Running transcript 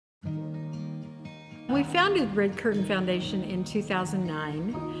We founded Red Curtain Foundation in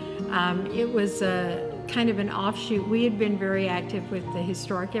 2009. It was a kind of an offshoot. We had been very active with the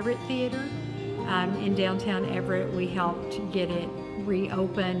Historic Everett Theater in downtown Everett. We helped get it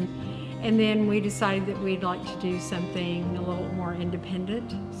reopened. And then we decided that we'd like to do something a little more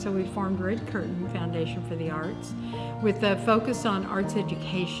independent. So we formed Red Curtain Foundation for the Arts with a focus on arts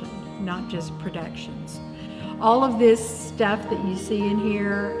education, not just productions. All of this stuff that you see in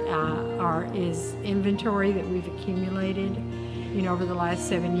here is inventory that we've accumulated, over the last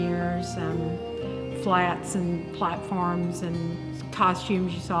 7 years. Flats and platforms and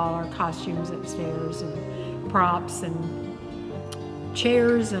costumes. You saw our costumes upstairs, and props and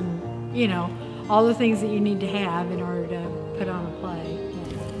chairs, and all the things that you need to have in order to put on a play.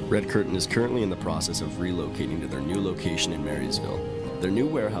 Red Curtain is currently in the process of relocating to their new location in Marysville. Their new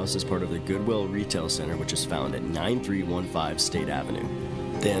warehouse is part of the Goodwill Retail Center, which is found at 9315 State Avenue.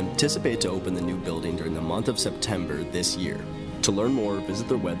 They anticipate to open the new building during the month of September this year. To learn more, visit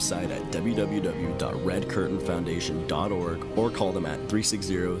their website at www.redcurtainfoundation.org or call them at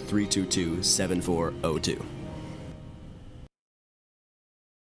 360-322-7402.